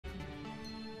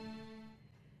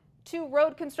Two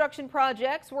road construction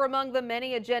projects were among the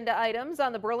many agenda items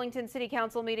on the Burlington City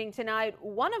Council meeting tonight.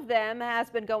 One of them has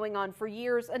been going on for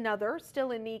years, another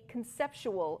still in the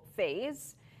conceptual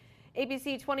phase.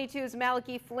 ABC 22's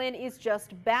Malachi Flynn is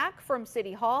just back from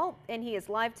City Hall, and he is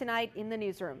live tonight in the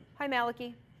newsroom. Hi,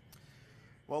 Malachi.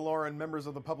 Well, Lauren, members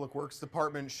of the Public Works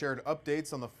Department shared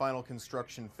updates on the final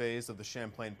construction phase of the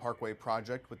Champlain Parkway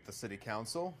project with the City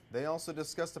Council. They also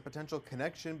discussed a potential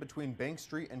connection between Bank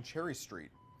Street and Cherry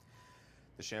Street.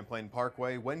 The Champlain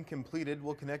Parkway, when completed,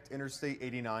 will connect Interstate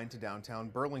 89 to downtown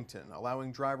Burlington,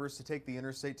 allowing drivers to take the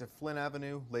interstate to Flynn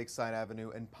Avenue, Lakeside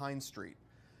Avenue, and Pine Street.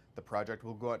 The project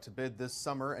will go out to bid this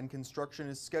summer, and construction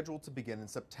is scheduled to begin in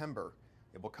September.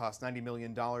 It will cost $90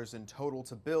 million in total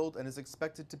to build and is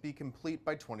expected to be complete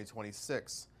by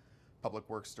 2026. Public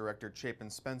Works Director Chapin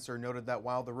Spencer noted that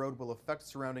while the road will affect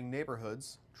surrounding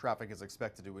neighborhoods, traffic is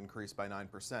expected to increase by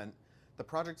 9%. The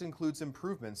project includes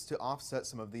improvements to offset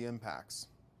some of the impacts.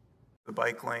 The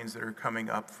bike lanes that are coming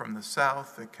up from the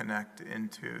south that connect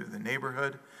into the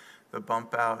neighborhood, the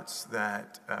bump outs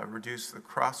that reduce the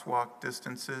crosswalk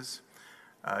distances.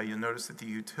 You'll notice that the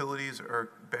utilities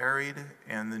are buried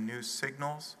and the new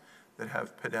signals that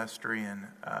have pedestrian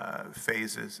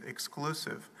phases,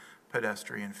 exclusive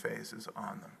pedestrian phases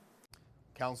on them.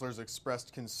 Councilors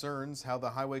expressed concerns how the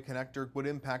highway connector would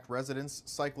impact residents,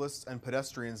 cyclists, and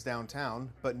pedestrians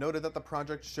downtown, but noted that the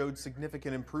project showed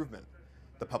significant improvement.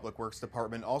 The Public Works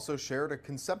Department also shared a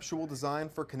conceptual design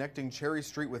for connecting Cherry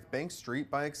Street with Bank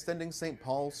Street by extending St.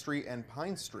 Paul Street and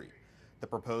Pine Street. The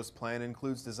proposed plan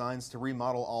includes designs to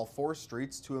remodel all four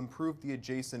streets to improve the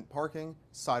adjacent parking,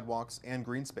 sidewalks, and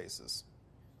green spaces.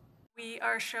 We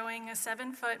are showing a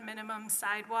 7-foot minimum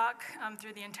sidewalk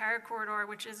through the entire corridor,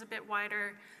 which is a bit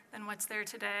wider than what's there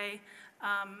today,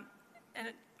 and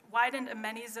a widened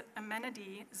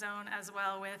amenity zone as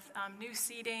well, with new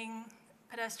seating,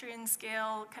 pedestrian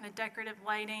scale, kind of decorative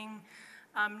lighting,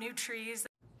 new trees.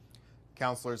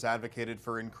 Councilors advocated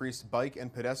for increased bike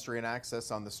and pedestrian access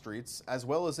on the streets, as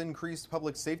well as increased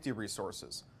public safety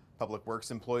resources. Public Works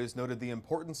employees noted the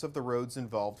importance of the roads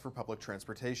involved for public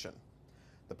transportation.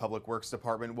 The Public Works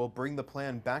Department will bring the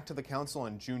plan back to the Council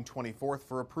on June 24th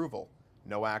for approval.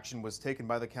 No action was taken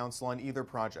by the Council on either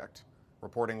project.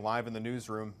 Reporting live in the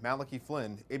newsroom, Malachi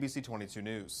Flynn, ABC 22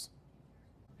 News.